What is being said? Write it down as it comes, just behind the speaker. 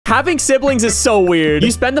Having siblings is so weird.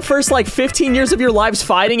 You spend the first, like, 15 years of your lives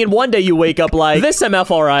fighting, and one day you wake up like, this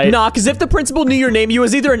MF alright. Nah, because if the principal knew your name, you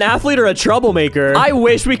was either an athlete or a troublemaker. I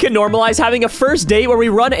wish we could normalize having a first date where we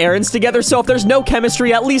run errands together, so if there's no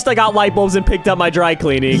chemistry, at least I got light bulbs and picked up my dry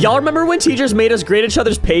cleaning. Y'all remember when teachers made us grade each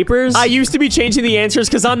other's papers? I used to be changing the answers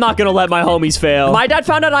because I'm not gonna let my homies fail. My dad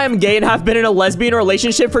found out I am gay and have been in a lesbian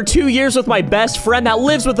relationship for 2 years with my best friend that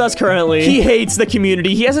lives with us currently. He hates the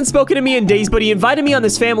community. He hasn't spoken to me in days, but he invited me on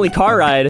this family car ride.